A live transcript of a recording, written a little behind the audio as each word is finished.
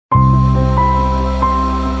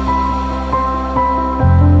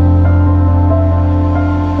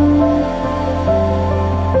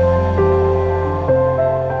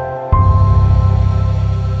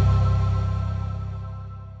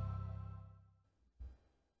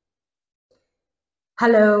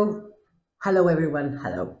Hello, hello everyone,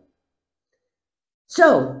 hello.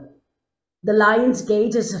 So, the Lion's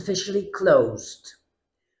Gate is officially closed.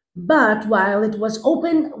 But while it was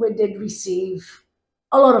open, we did receive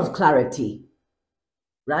a lot of clarity,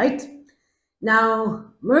 right?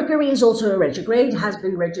 Now, Mercury is also a retrograde, has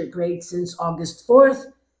been retrograde since August 4th,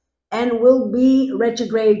 and will be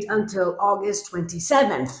retrograde until August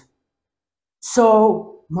 27th.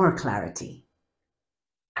 So, more clarity.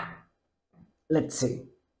 Let's see.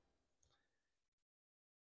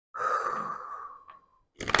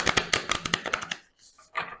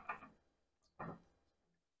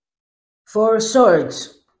 Four of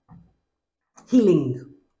Swords,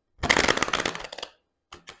 healing,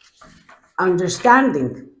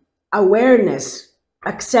 understanding, awareness,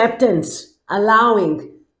 acceptance,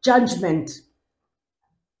 allowing, judgment,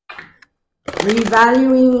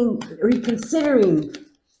 revaluing, reconsidering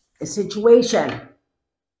a situation,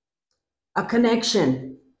 a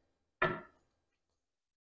connection.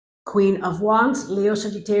 Queen of Wands, Leo,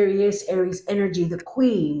 Sagittarius, Aries energy, the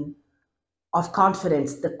queen of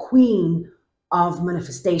confidence, the queen of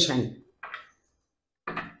manifestation.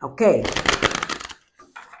 Okay.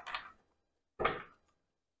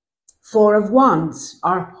 Four of Wands,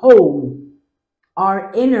 our home, our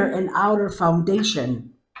inner and outer foundation.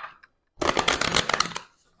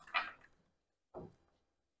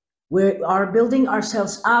 We are building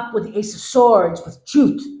ourselves up with the Ace of Swords, with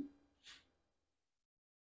truth.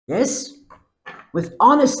 Yes? With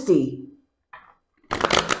honesty.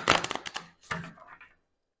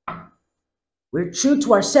 We're true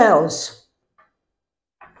to ourselves.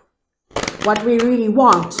 What we really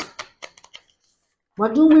want.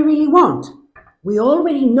 What do we really want? We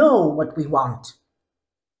already know what we want.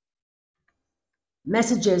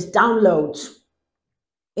 Messages, downloads,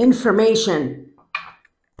 information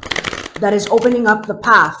that is opening up the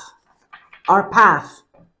path, our path.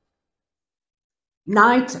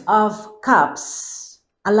 Knight of Cups,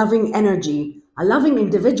 a loving energy, a loving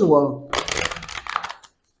individual.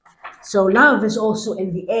 So love is also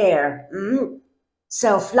in the air.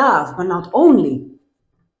 Self-love, but not only.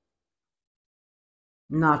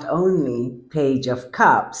 Not only. Page of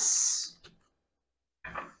Cups.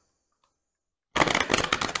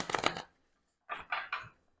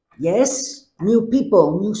 Yes, new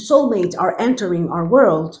people, new soulmates are entering our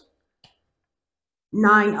world.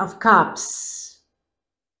 Nine of Cups.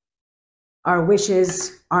 Our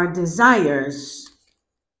wishes, our desires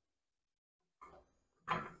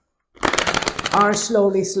are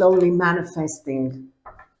slowly manifesting.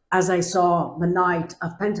 As I saw the Knight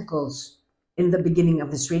of Pentacles in the beginning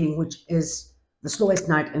of this reading, which is the slowest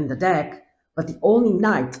knight in the deck, but the only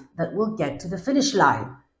knight that will get to the finish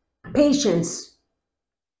line. Patience.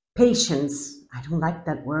 Patience. I don't like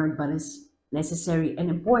that word, but it's necessary and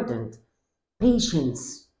important.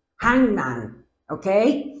 Patience. Hangman.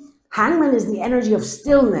 Okay? Hangman is the energy of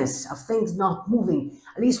stillness, of things not moving.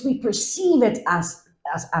 At least we perceive it as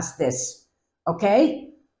this. Okay?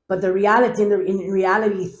 But the reality, in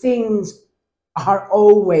reality, things are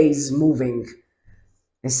always moving.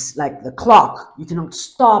 It's like the clock. You cannot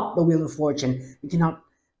stop the Wheel of Fortune. You cannot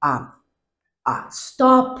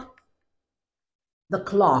stop the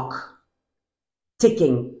clock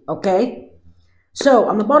ticking. Okay? So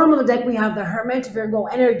on the bottom of the deck, we have the Hermit, Virgo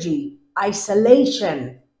energy,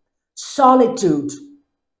 isolation, solitude.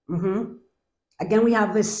 Again, we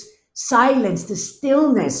have this silence, this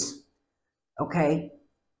stillness. Okay?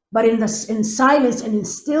 But in silence and in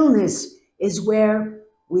stillness is where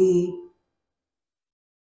we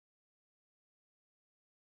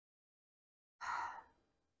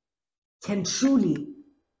can truly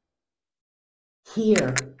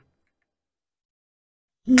hear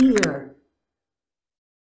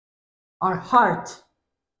our heart,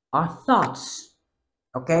 our thoughts.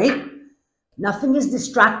 Okay? Nothing is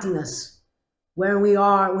distracting us when we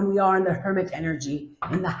are in the Hermit energy,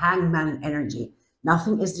 in the Hangman energy.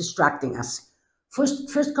 Nothing is distracting us.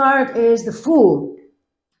 First card is the Fool.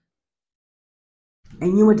 A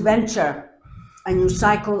new adventure, a new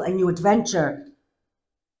cycle, a new adventure.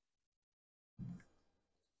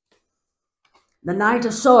 The Knight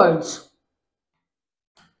of Swords.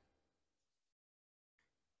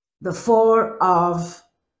 The Four of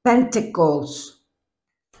Pentacles.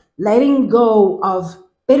 Letting go of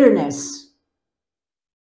bitterness,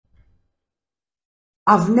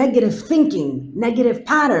 of negative thinking, negative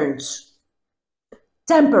patterns.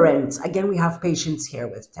 Temperance. Again, we have patience here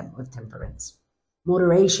with temperance.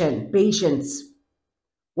 Moderation, patience.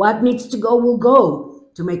 What needs to go will go,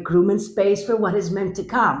 to make room and space for what is meant to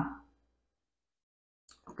come.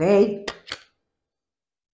 Okay?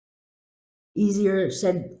 Easier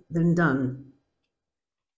said than done.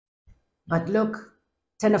 But look,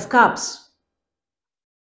 10 of Cups.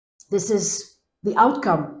 This is the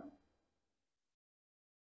outcome.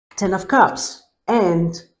 10 of Cups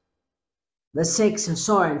and the 6 of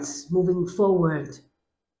Swords, moving forward,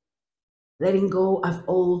 letting go of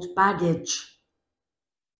old baggage,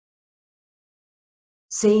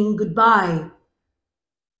 saying goodbye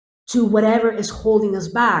to whatever is holding us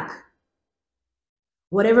back,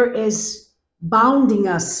 whatever is bounding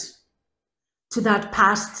us to that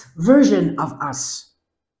past version of us.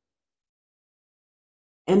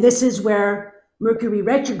 And this is where Mercury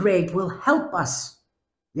retrograde will help us.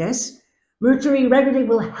 Yes, Mercury retrograde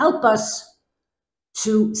will help us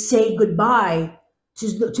to say goodbye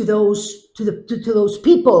to those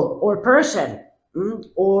people or person,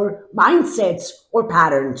 or mindsets or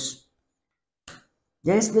patterns.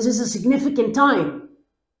 Yes, this is a significant time,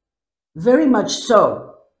 very much so.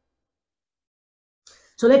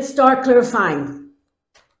 So let's start clarifying.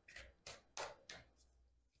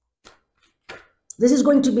 This is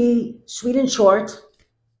going to be sweet and short,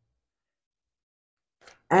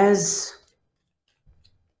 as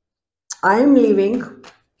I'm leaving,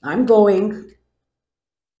 I'm going.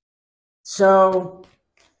 So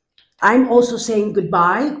I'm also saying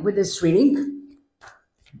goodbye with this reading,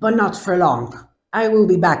 but not for long. I will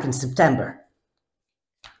be back in September.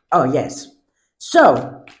 Oh, yes.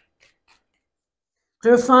 So,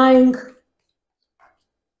 clarifying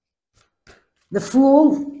the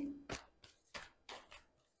Fool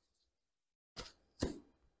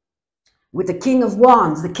with the King of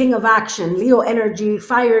Wands, the King of Action, Leo energy,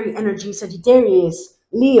 fiery energy, Sagittarius,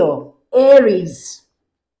 Leo, Aries.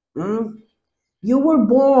 You were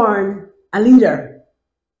born a leader.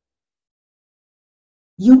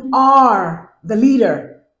 You are the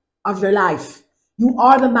leader of your life. You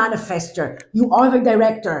are the manifester. You are the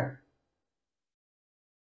director.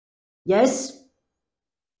 Yes?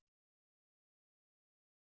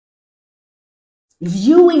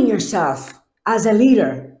 Viewing yourself as a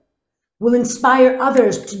leader will inspire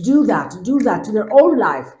others to do that to their own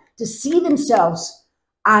life, to see themselves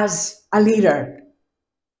as a leader.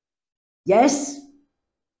 Yes?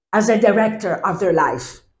 As a director of their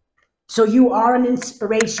life. So you are an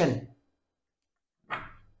inspiration.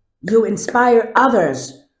 You inspire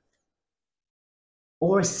others,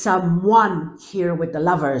 or someone here with the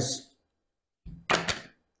Lovers.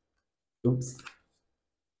 Oops.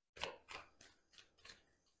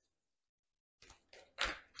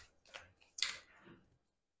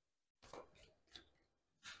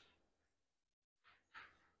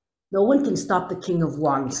 No one can stop the King of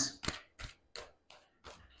Wands.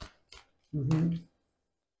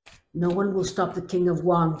 No one will stop the King of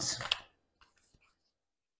Wands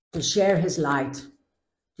to share his light,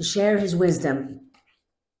 to share his wisdom.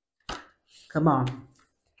 Come on.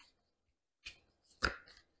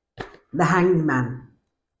 The Hanged Man.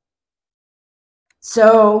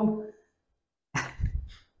 So,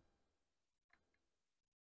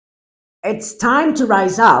 it's time to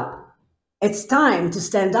rise up. It's time to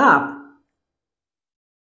stand up.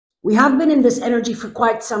 We have been in this energy for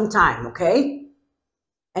quite some time, okay?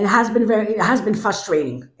 And it has been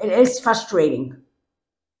frustrating. It is frustrating.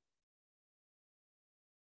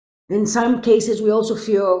 In some cases, we also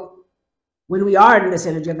feel, when we are in this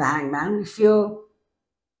energy of the Hanged Man, we feel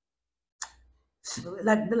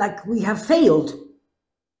like we have failed,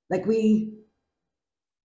 like we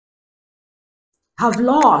have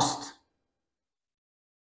lost.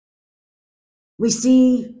 We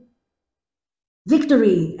see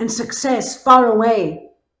victory and success far away.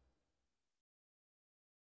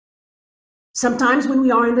 Sometimes when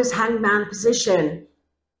we are in this Hanged Man position,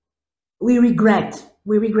 we regret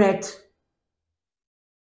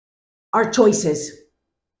our choices.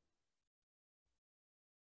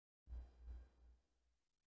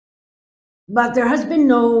 But there has been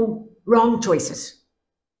no wrong choices.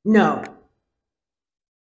 No.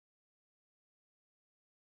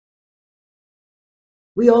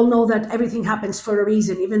 We all know that everything happens for a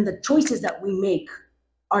reason. Even the choices that we make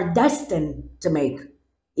are destined to make,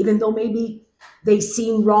 even though maybe they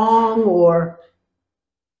seem wrong or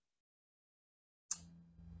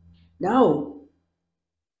no.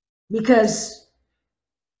 Because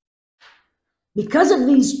of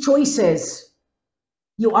these choices,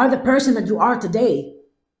 you are the person that you are today.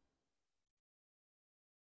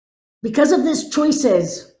 Because of these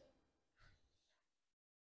choices,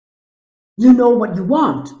 you know what you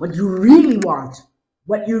want, what you really want,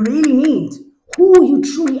 what you really need, who you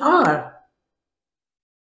truly are.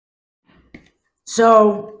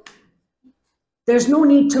 So there's no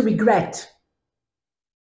need to regret.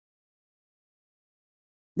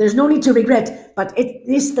 There's no need to regret, but it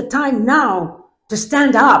is the time now to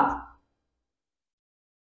stand up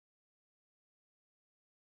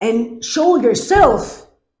and show yourself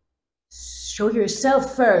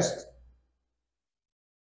first,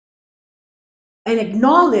 and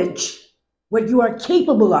acknowledge what you are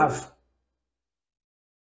capable of.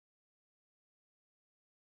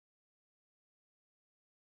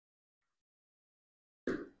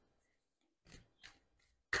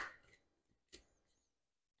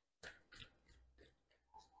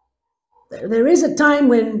 There is a time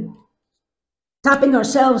when tapping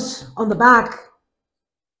ourselves on the back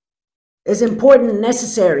is important and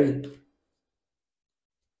necessary.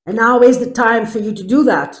 And now is the time for you to do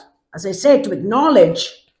that. As I said, to acknowledge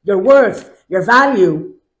your worth, your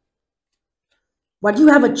value, what you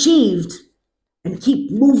have achieved, and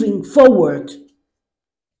keep moving forward.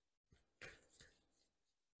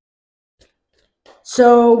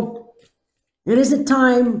 So it is a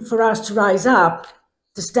time for us to rise up,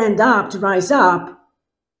 to stand up, to rise up.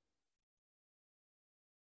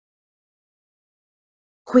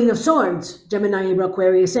 Queen of Swords, Gemini, Libra,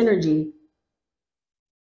 Aquarius energy.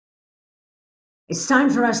 It's time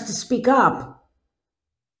for us to speak up.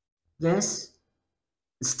 Yes?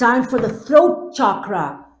 It's time for the throat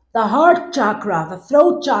chakra, the heart chakra, the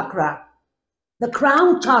throat chakra, the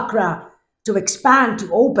crown chakra to expand,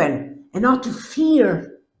 to open, and not to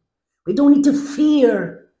fear. We don't need to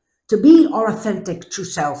fear to be our authentic true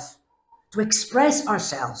self, to express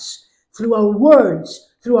ourselves through our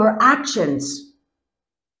words, through our actions.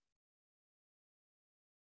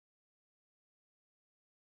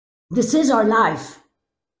 This is our life.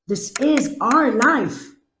 This is our life.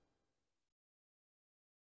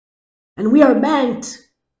 And we are meant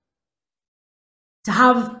to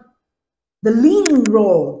have the leading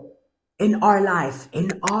role in our life,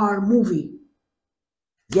 in our movie.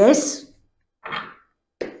 Yes?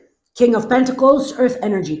 King of Pentacles, Earth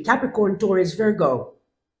energy, Capricorn, Taurus, Virgo.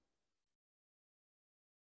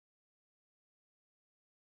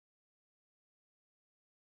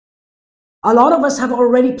 A lot of us have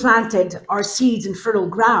already planted our seeds in fertile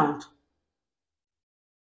ground.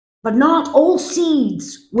 But not all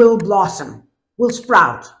seeds will blossom, will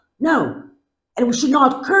sprout. No. And we should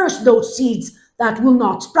not curse those seeds that will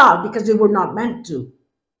not sprout because they were not meant to.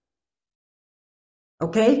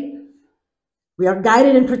 Okay? We are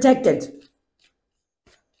guided and protected.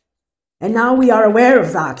 And now we are aware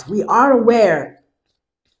of that. We are aware.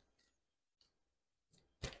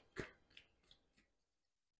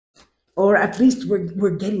 Or at least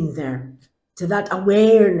we're getting there, to that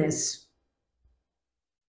awareness.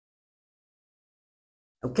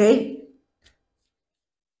 Okay?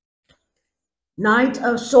 Knight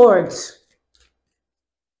of Swords.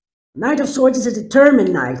 Knight of Swords is a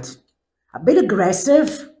determined knight. A bit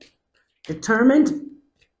aggressive, determined,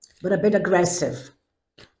 but a bit aggressive.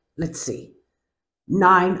 Let's see.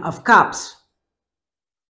 Nine of Cups.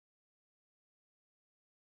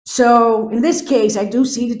 So in this case, I do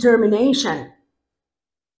see determination.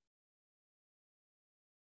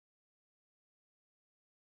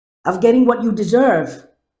 Of getting what you deserve.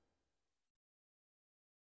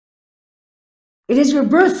 It is your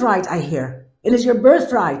birthright, I hear. It is your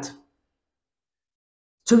birthright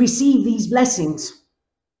to receive these blessings.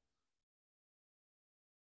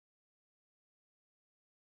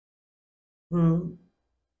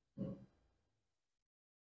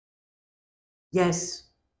 Yes.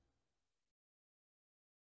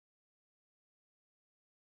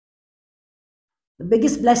 The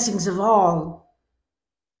biggest blessings of all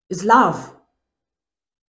is love,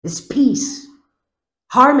 is peace,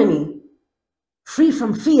 harmony, free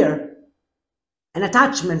from fear and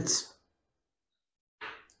attachments.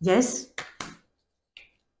 Yes?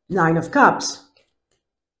 Nine of Cups.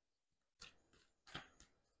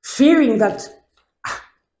 Fearing that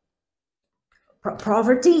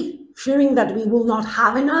poverty, fearing that we will not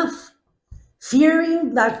have enough,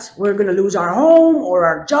 fearing that we're going to lose our home or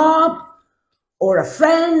our job or a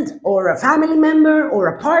friend or a family member or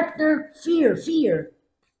a partner. Fear.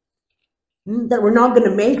 That we're not going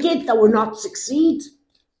to make it, that we're not succeed.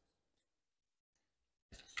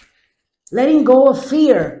 Letting go of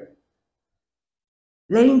fear.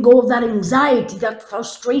 Letting go of that anxiety, that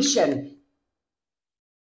frustration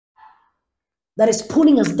that is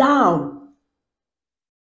pulling us down.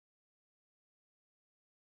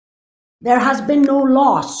 There has been no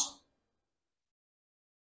loss.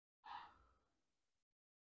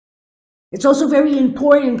 It's also very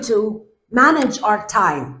important to manage our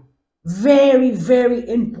time. Very, very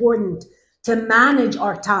important to manage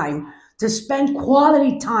our time, to spend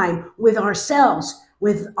quality time with ourselves,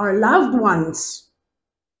 with our loved ones.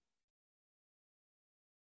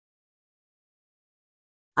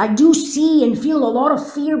 I do see and feel a lot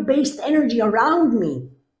of fear-based energy around me.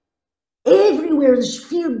 Everywhere there's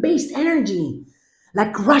fear-based energy,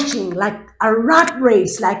 like rushing, like a rat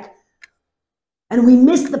race, like, and we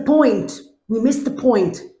miss the point. We miss the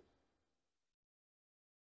point.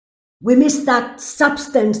 We miss that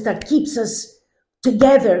substance that keeps us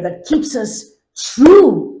together, that keeps us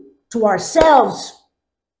true to ourselves.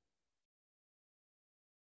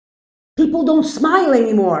 People don't smile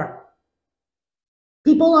anymore.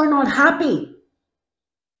 People are not happy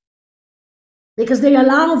because they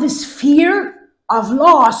allow this fear of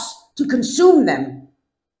loss to consume them.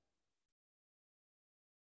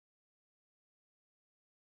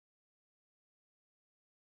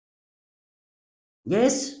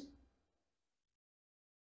 Yes?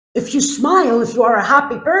 If you smile, if you are a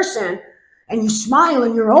happy person and you smile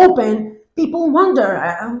and you're open, people wonder,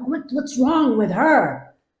 what's wrong with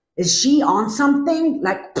her? Is she on something?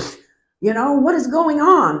 Like, you know, what is going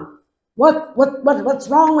on? What's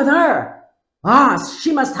wrong with her? Ah,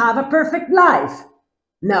 she must have a perfect life.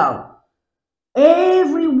 No.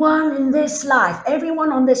 Everyone in this life,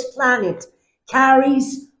 everyone on this planet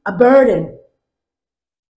carries a burden.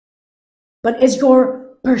 But it's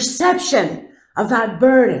your perception of that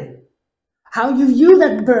burden, how you view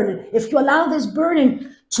that burden. If you allow this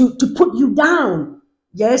burden to put you down,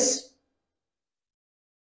 yes?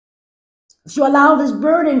 If you allow this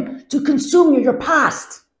burden to consume you, your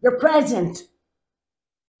past, your present,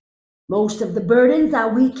 most of the burdens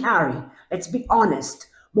that we carry, let's be honest,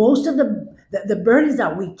 most of the burdens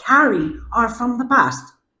that we carry are from the past.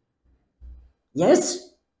 Yes?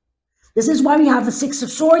 This is why we have the Six of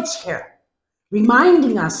Swords here,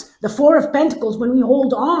 reminding us, the Four of Pentacles, when we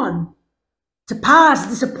hold on to past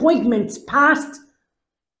disappointments, past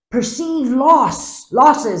perceived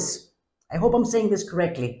losses. I hope I'm saying this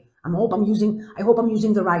correctly. I hope I'm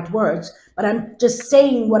using the right words, but I'm just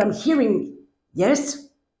saying what I'm hearing, yes?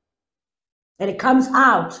 And it comes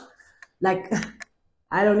out like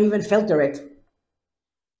I don't even filter it.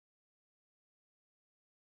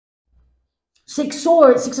 Six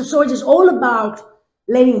of Swords is all about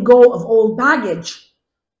letting go of old baggage.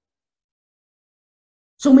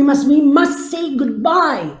 So we must say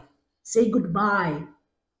goodbye. Say goodbye.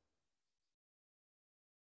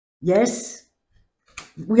 Yes,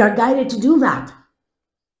 we are guided to do that.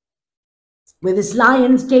 With this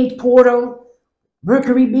Lion's Gate portal,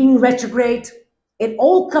 Mercury being retrograde, it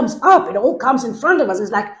all comes up. It all comes in front of us.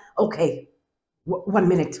 It's like, okay, 1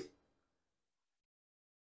 minute.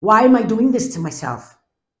 Why am I doing this to myself?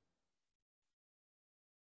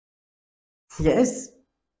 Yes,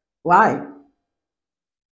 why?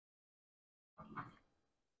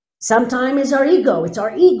 Sometimes it's our ego. It's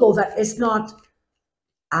our ego that is not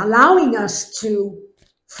allowing us to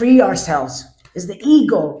free ourselves. It's the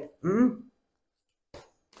ego.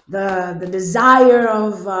 The desire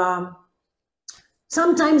of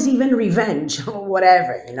sometimes even revenge or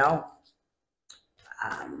whatever, you know.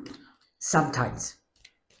 Sometimes.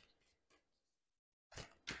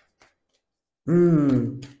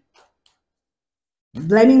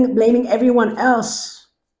 Blaming everyone else,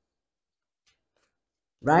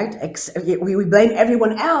 right? We blame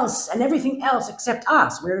everyone else and everything else except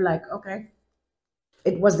us. We're like, okay,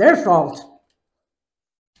 it was their fault.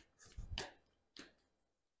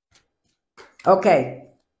 Okay,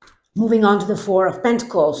 moving on to the Four of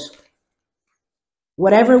Pentacles.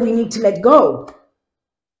 Whatever we need to let go.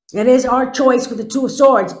 It is our choice with the Two of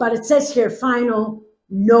Swords, but it says here, final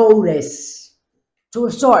notice. Two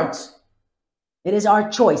of Swords. It is our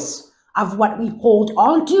choice of what we hold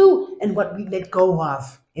on to and what we let go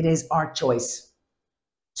of. It is our choice.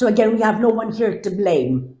 So again, we have no one here to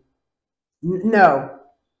blame. No.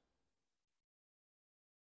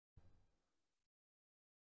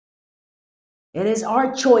 It is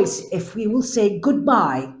our choice if we will say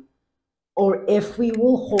goodbye or if we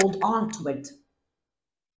will hold on to it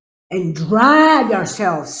and drag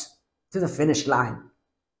ourselves to the finish line.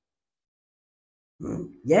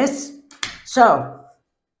 Yes? So,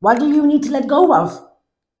 what do you need to let go of?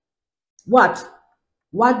 What?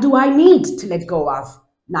 What do I need to let go of?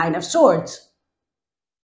 Nine of Swords.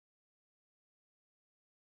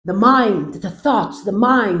 The mind, the thoughts, the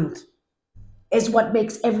mind is what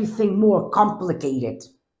makes everything more complicated.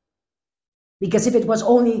 Because if it was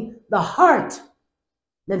only the heart,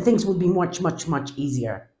 then things would be much, much, much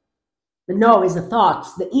easier. The no is the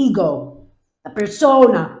thoughts, the ego, the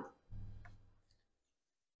persona.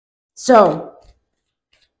 So,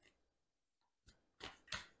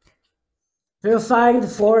 purifying the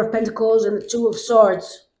Four of Pentacles and the Two of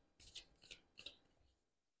Swords.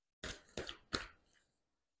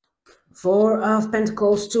 Four of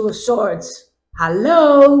Pentacles, Two of Swords.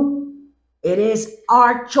 Hello? It is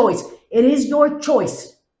our choice. It is your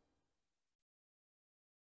choice.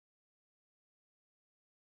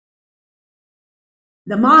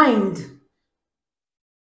 The mind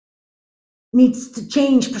needs to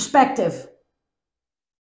change perspective.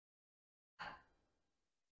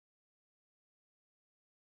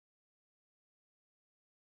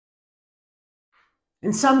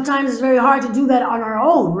 And sometimes it's very hard to do that on our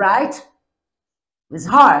own, right? It's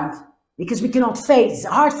hard because we cannot face. It's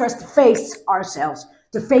hard for us to face ourselves,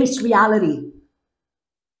 to face reality.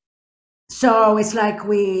 So it's like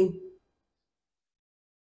we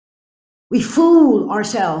fool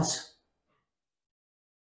ourselves.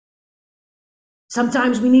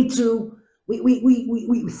 Sometimes we need to,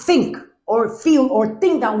 we think or feel or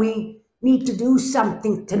think that we need to do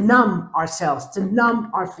something to numb ourselves, to numb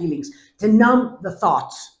our feelings, to numb the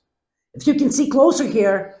thoughts. If you can see closer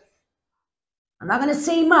here, I'm not going to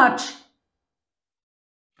say much,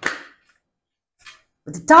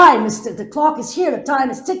 but the clock is here, the time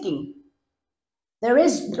is ticking. There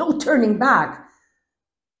is no turning back.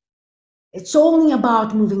 It's only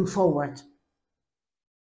about moving forward.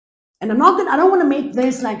 And I don't want to make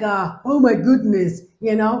this like a, oh my goodness,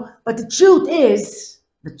 you know, but the truth is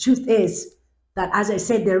that, as I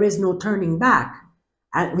said, there is no turning back.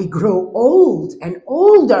 And we grow old and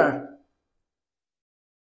older.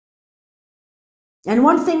 And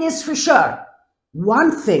one thing is for sure,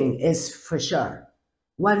 one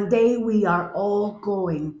day we are all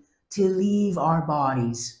going to leave our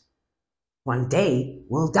bodies. One day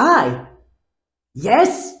we'll die.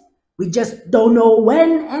 Yes, we just don't know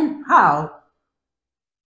when and how.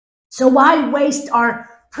 So why waste our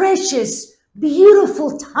precious,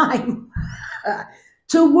 beautiful time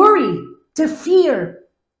to worry, to fear?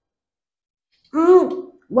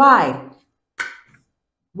 Why?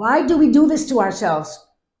 Why do we do this to ourselves?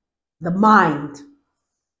 The mind.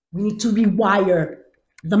 We need to rewire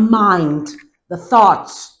the mind, the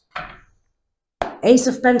thoughts. Ace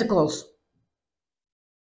of Pentacles.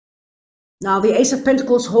 Now, the Ace of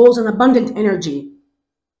Pentacles holds an abundant energy.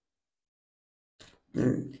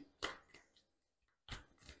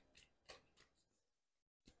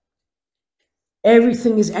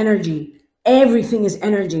 Everything is energy. Everything is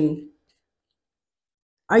energy.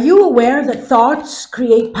 Are you aware that thoughts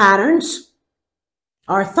create patterns?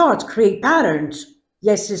 Our thoughts create patterns.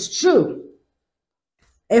 Yes, it's true.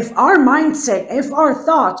 If our mindset, if our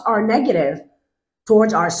thoughts are negative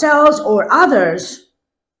towards ourselves or others,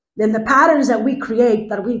 then the patterns that we create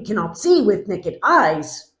that we cannot see with naked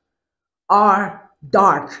eyes are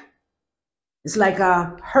dark. It's like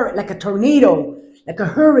a tornado, like a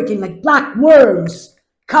hurricane, like black worms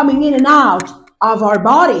coming in and out of our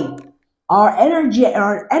body. Our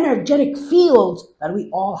energetic field that we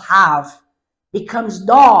all have becomes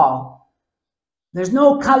dull. There's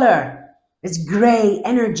no color. It's gray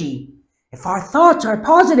energy. If our thoughts are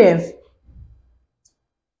positive,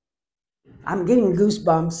 I'm getting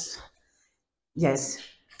goosebumps. Yes.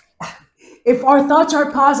 If our thoughts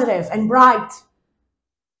are positive and bright,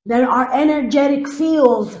 then our energetic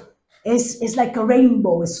field is like a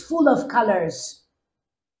rainbow. It's full of colors.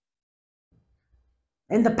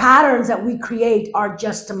 And the patterns that we create are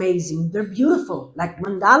just amazing. They're beautiful, like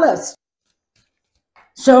mandalas.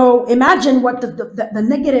 So imagine what the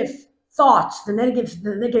negative thoughts, the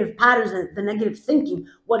negative patterns, the negative thinking,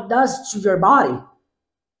 what does to your body.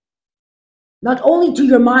 Not only to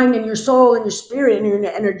your mind and your soul and your spirit and your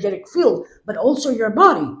energetic field, but also your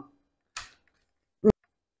body.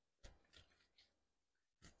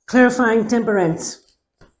 Clarifying Temperance.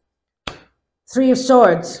 Three of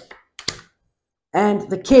Swords. And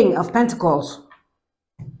the King of Pentacles.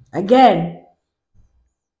 Again,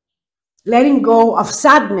 letting go of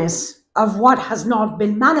sadness of what has not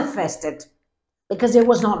been manifested because it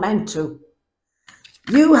was not meant to.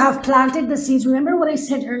 You have planted the seeds. Remember what I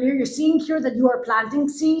said earlier? You're seeing here that you are planting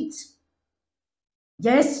seeds.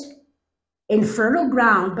 Yes, in fertile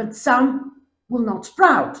ground, but some will not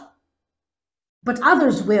sprout. But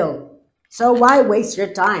others will. So why waste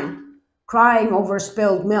your time crying over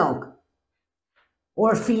spilled milk?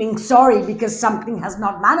 Or feeling sorry because something has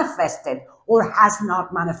not manifested or has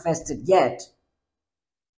not manifested yet.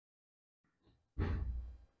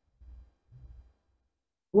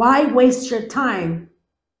 Why waste your time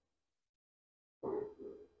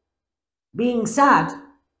being sad?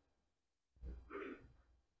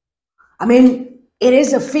 I mean, it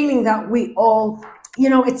is a feeling that we all, you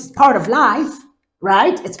know, it's part of life,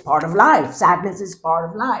 right? It's part of life. Sadness is part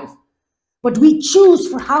of life. But we choose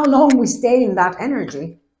for how long we stay in that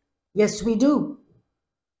energy. Yes, we do.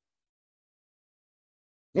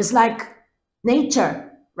 It's like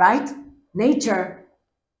nature, right? Nature.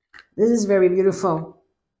 This is very beautiful.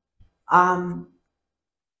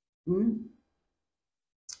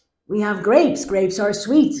 We have grapes. Grapes are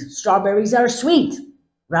sweet. Strawberries are sweet.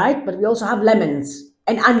 right? But we also have lemons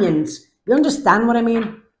and onions. You understand what I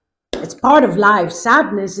mean? It's part of life.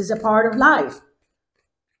 Sadness is a part of life.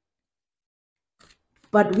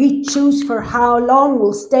 But we choose for how long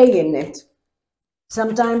we'll stay in it.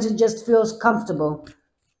 Sometimes it just feels comfortable,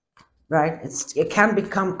 right? It can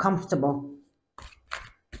become comfortable.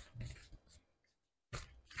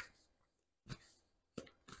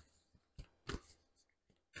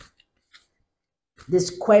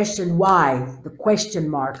 This question, why? The question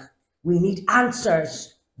mark. We need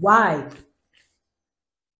answers. Why?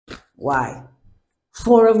 Why?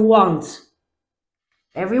 Four of Wands.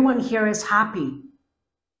 Everyone here is happy.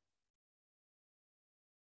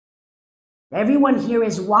 Everyone here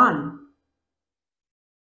is one.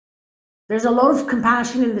 There's a lot of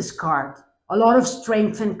compassion in this card. A lot of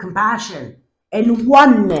strength and compassion and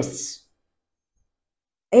oneness.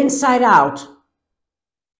 Inside out.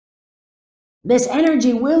 This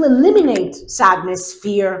energy will eliminate sadness,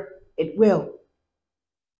 fear. It will.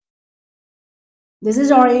 This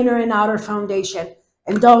is our inner and outer foundation.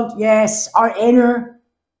 And yes, our inner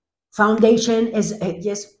foundation is,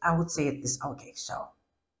 yes, I would say it this, okay, so.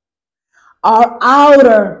 Our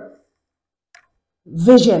outer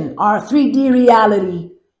vision, our 3D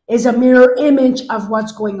reality is a mirror image of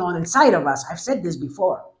what's going on inside of us. I've said this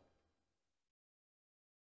before.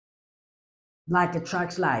 Like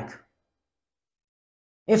attracts like.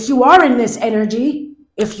 If you are in this energy,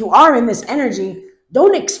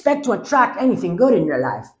 don't expect to attract anything good in your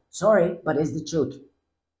life. Sorry, but it's the truth.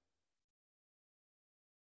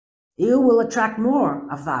 You will attract more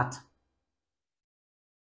of that.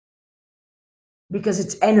 Because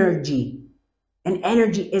it's energy. And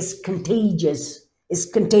energy is contagious. It's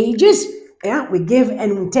contagious. Yeah, we give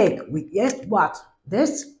and we take. Yes, what?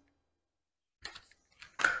 This?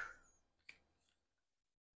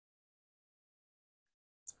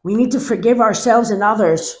 We need to forgive ourselves and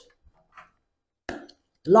others.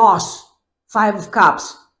 Loss. 5 of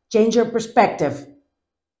Cups. Change your perspective.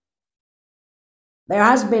 There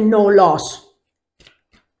has been no loss.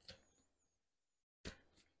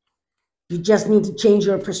 You just need to change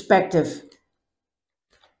your perspective.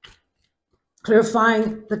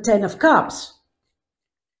 Clarifying the 10 of Cups.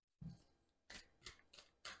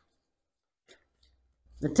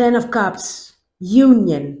 The 10 of Cups.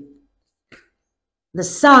 Union. The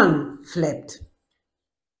Sun flipped.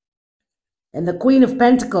 And the Queen of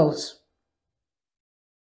Pentacles.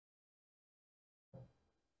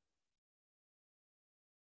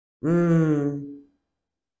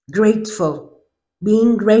 Grateful.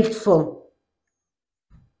 Being grateful.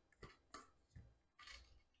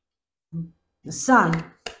 The Sun.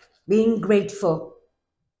 Being grateful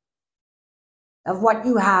of what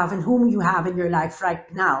you have and whom you have in your life right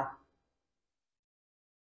now.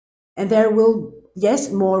 And there will,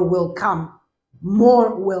 yes, more will come.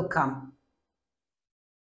 More will come.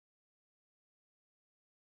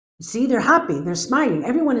 You see, they're happy. They're smiling.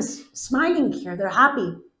 Everyone is smiling here. They're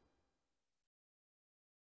happy.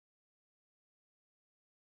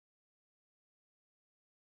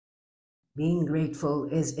 Being grateful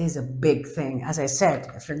is a big thing. As I said,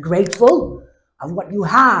 if you're grateful of what you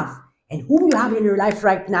have and whom you have in your life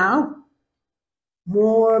right now,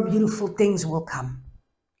 more beautiful things will come.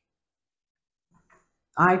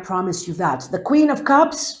 I promise you that. The Queen of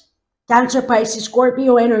Cups, Cancer, Pisces,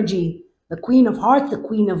 Scorpio energy. The Queen of Hearts, the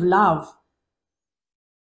Queen of Love.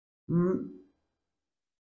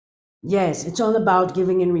 Yes, it's all about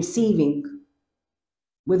giving and receiving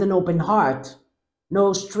with an open heart.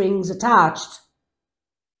 No strings attached.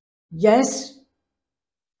 Yes?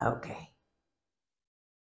 Okay.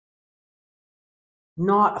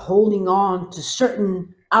 Not holding on to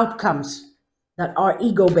certain outcomes that are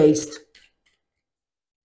ego-based.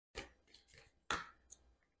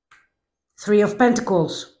 3 of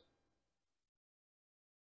Pentacles.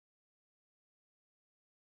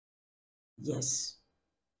 Yes.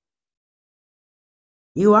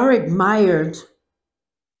 You are admired.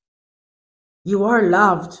 You are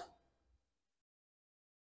loved.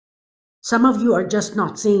 Some of you are just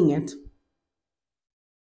not seeing it.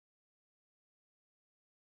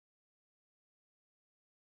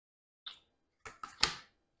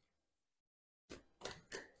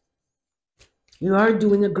 You are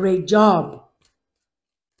doing a great job.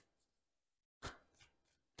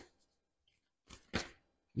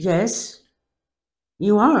 Yes,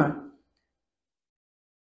 you are.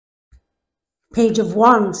 Page of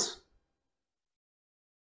Wands.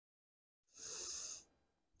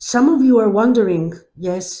 Some of you are wondering,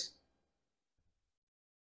 yes,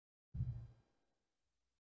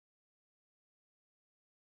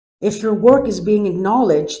 if your work is being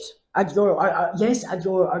acknowledged at your, yes, at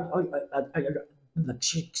your,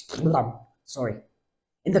 sorry,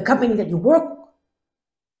 in the company that you work.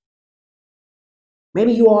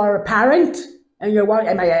 Maybe you are a parent and you're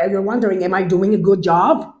wondering, am I doing a good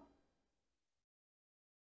job?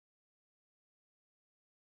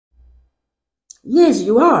 Yes,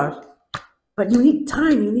 you are. But you need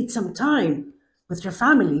time. You need some time with your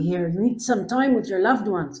family here. You need some time with your loved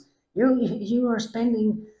ones. You are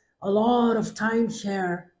spending a lot of time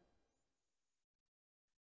here.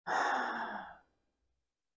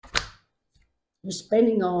 You're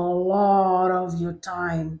spending a lot of your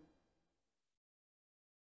time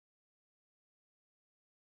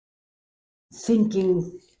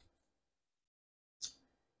thinking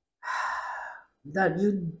that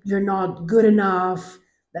you're not good enough,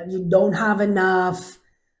 that you don't have enough,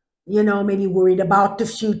 maybe worried about the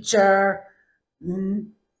future,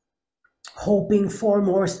 hoping for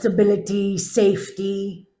more stability,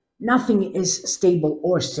 safety. Nothing is stable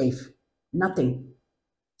or safe. Nothing.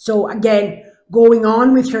 So again, going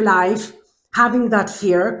on with your life, having that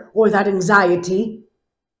fear or that anxiety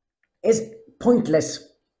is pointless.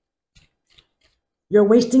 You're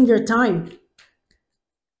wasting your time.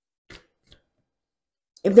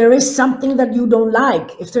 If there is something that you don't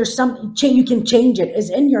like, if there's something you can change it, it's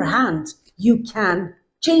in your hands. You can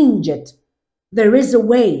change it. There is a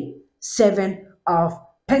way. 7 of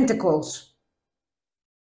Pentacles.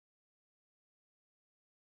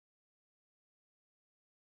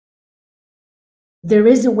 There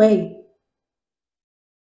is a way.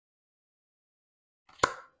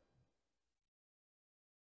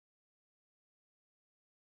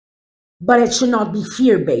 But it should not be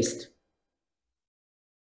fear-based.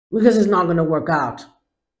 Because it's not going to work out.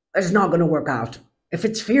 It's not going to work out. If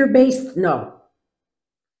it's fear-based, no.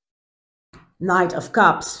 Knight of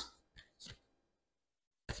Cups.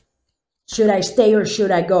 Should I stay or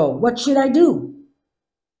should I go? What should I do?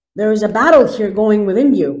 There is a battle here going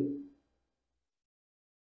within you.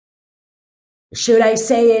 Should I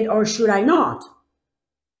say it or should I not?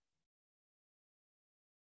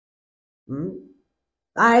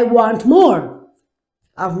 I want more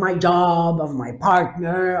of my job, of my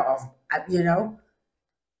partner, of,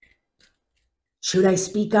 Should I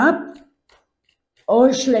speak up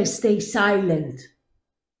or should I stay silent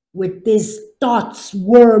with these thoughts,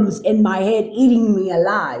 worms in my head eating me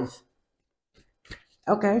alive?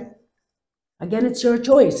 Okay. Again, it's your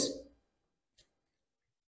choice.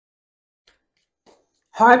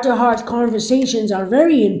 Heart-to-heart conversations are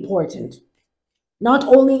very important, not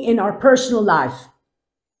only in our personal life.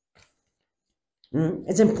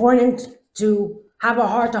 It's important to have a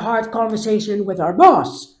heart-to-heart conversation with our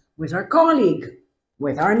boss, with our colleague,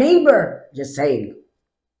 with our neighbor, just saying.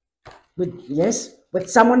 With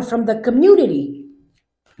someone from the community,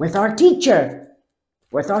 with our teacher,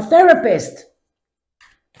 with our therapist.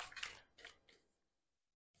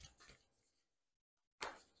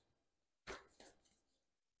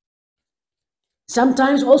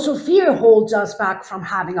 Sometimes also fear holds us back from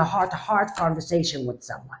having a heart-to-heart conversation with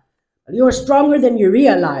someone. You're stronger than you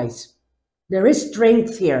realize. There is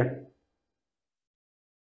strength here.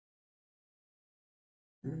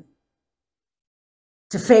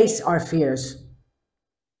 To face our fears.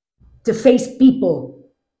 To face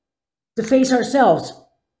people. To face ourselves.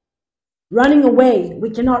 Running away. We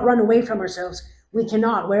cannot run away from ourselves. We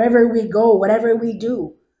cannot. Wherever we go, whatever we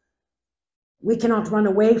do, we cannot run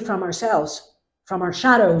away from ourselves, from our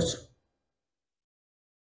shadows.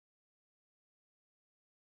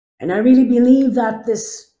 And I really believe that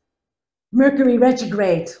this Mercury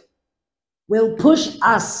retrograde will push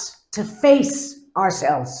us to face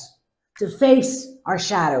ourselves, to face our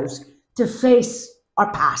shadows, to face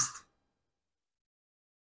our past,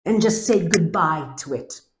 and just say goodbye to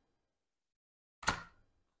it.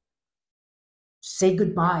 Say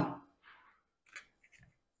goodbye.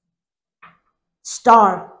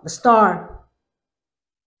 Star, the star.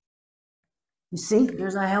 You see,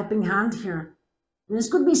 there's a helping hand here. And this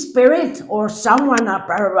could be spirit or someone,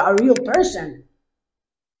 a real person.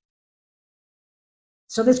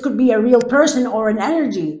 So this could be a real person or an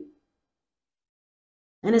energy.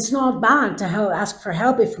 And it's not bad to ask for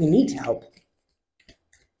help if we need help.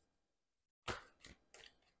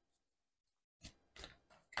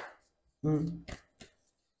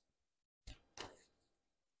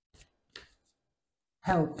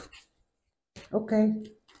 Help. Okay.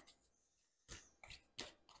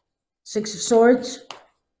 6 of Swords.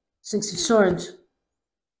 6 of Swords.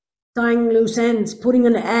 Tying loose ends, putting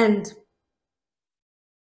an end.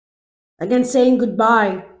 Again, saying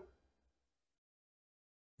goodbye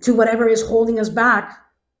to whatever is holding us back.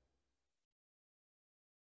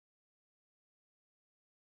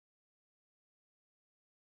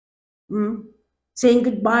 saying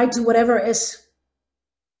goodbye to whatever is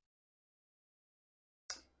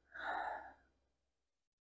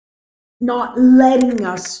not letting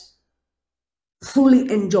us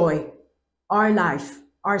fully enjoy our life,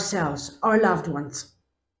 ourselves, our loved ones.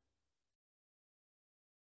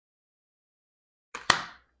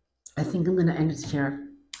 I think I'm going to end it here.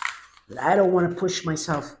 I don't want to push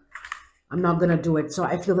myself. I'm not going to do it. So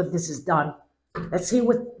I feel that this is done. Let's see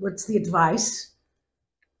what's the advice.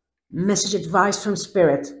 Message advice from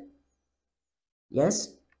Spirit.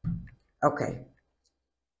 Yes? Okay.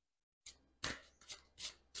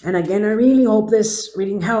 And again, I really hope this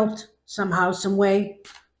reading helped somehow, some way.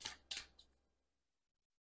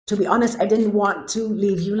 To be honest, I didn't want to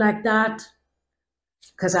leave you like that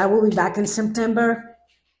because I will be back in September.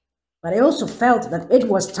 But I also felt that it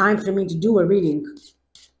was time for me to do a reading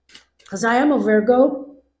because I am a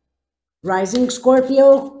Virgo, rising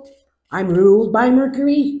Scorpio. I'm ruled by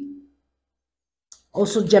Mercury.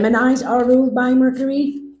 Also, Geminis are ruled by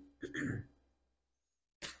Mercury.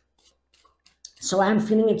 So I'm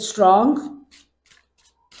feeling it strong.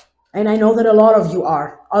 And I know that a lot of you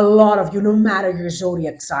are. A lot of you, no matter your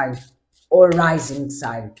zodiac sign or rising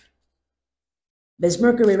sign. This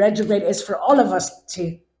Mercury retrograde is for all of us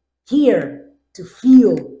to hear, to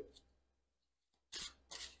feel.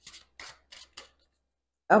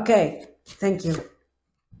 Okay, thank you.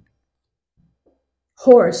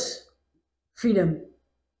 Horse, freedom.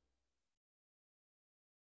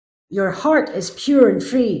 Your heart is pure and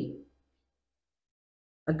free.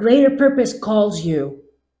 A greater purpose calls you.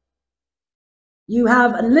 You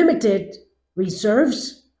have unlimited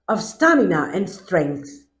reserves of stamina and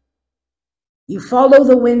strength. You follow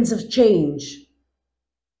the winds of change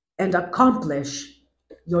and accomplish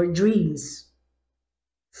your dreams.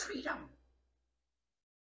 Freedom.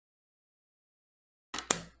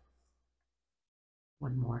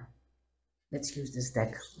 One more. Let's use this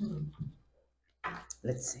deck.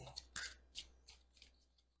 Let's see.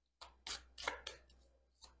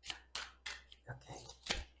 Okay.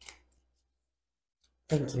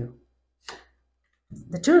 Thank you.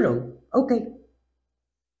 The turtle. Okay.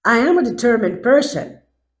 I am a determined person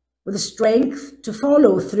with the strength to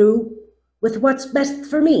follow through with what's best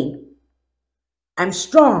for me. I'm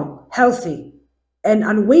strong, healthy, and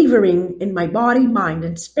unwavering in my body, mind,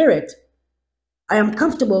 and spirit. I am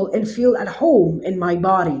comfortable and feel at home in my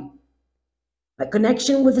body. My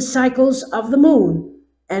connection with the cycles of the moon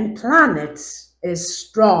and planets is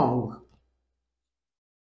strong.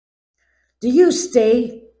 Do you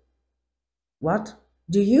stay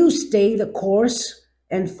the course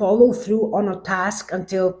and follow through on a task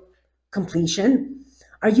until completion?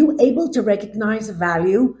 Are you able to recognize the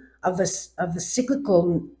value of the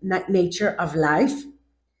cyclical nature of life?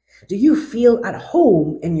 Do you feel at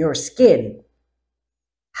home in your skin?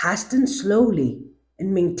 Hasten slowly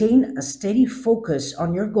and maintain a steady focus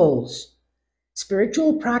on your goals.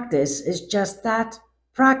 Spiritual practice is just that,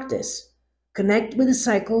 practice. Connect with the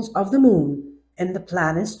cycles of the moon and the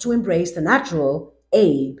planets to embrace the natural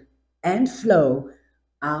ebb and flow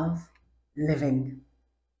of living.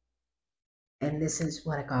 And this is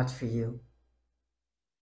what I got for you.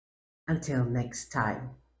 Until next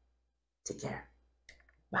time, take care.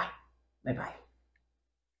 Bye. Bye-bye.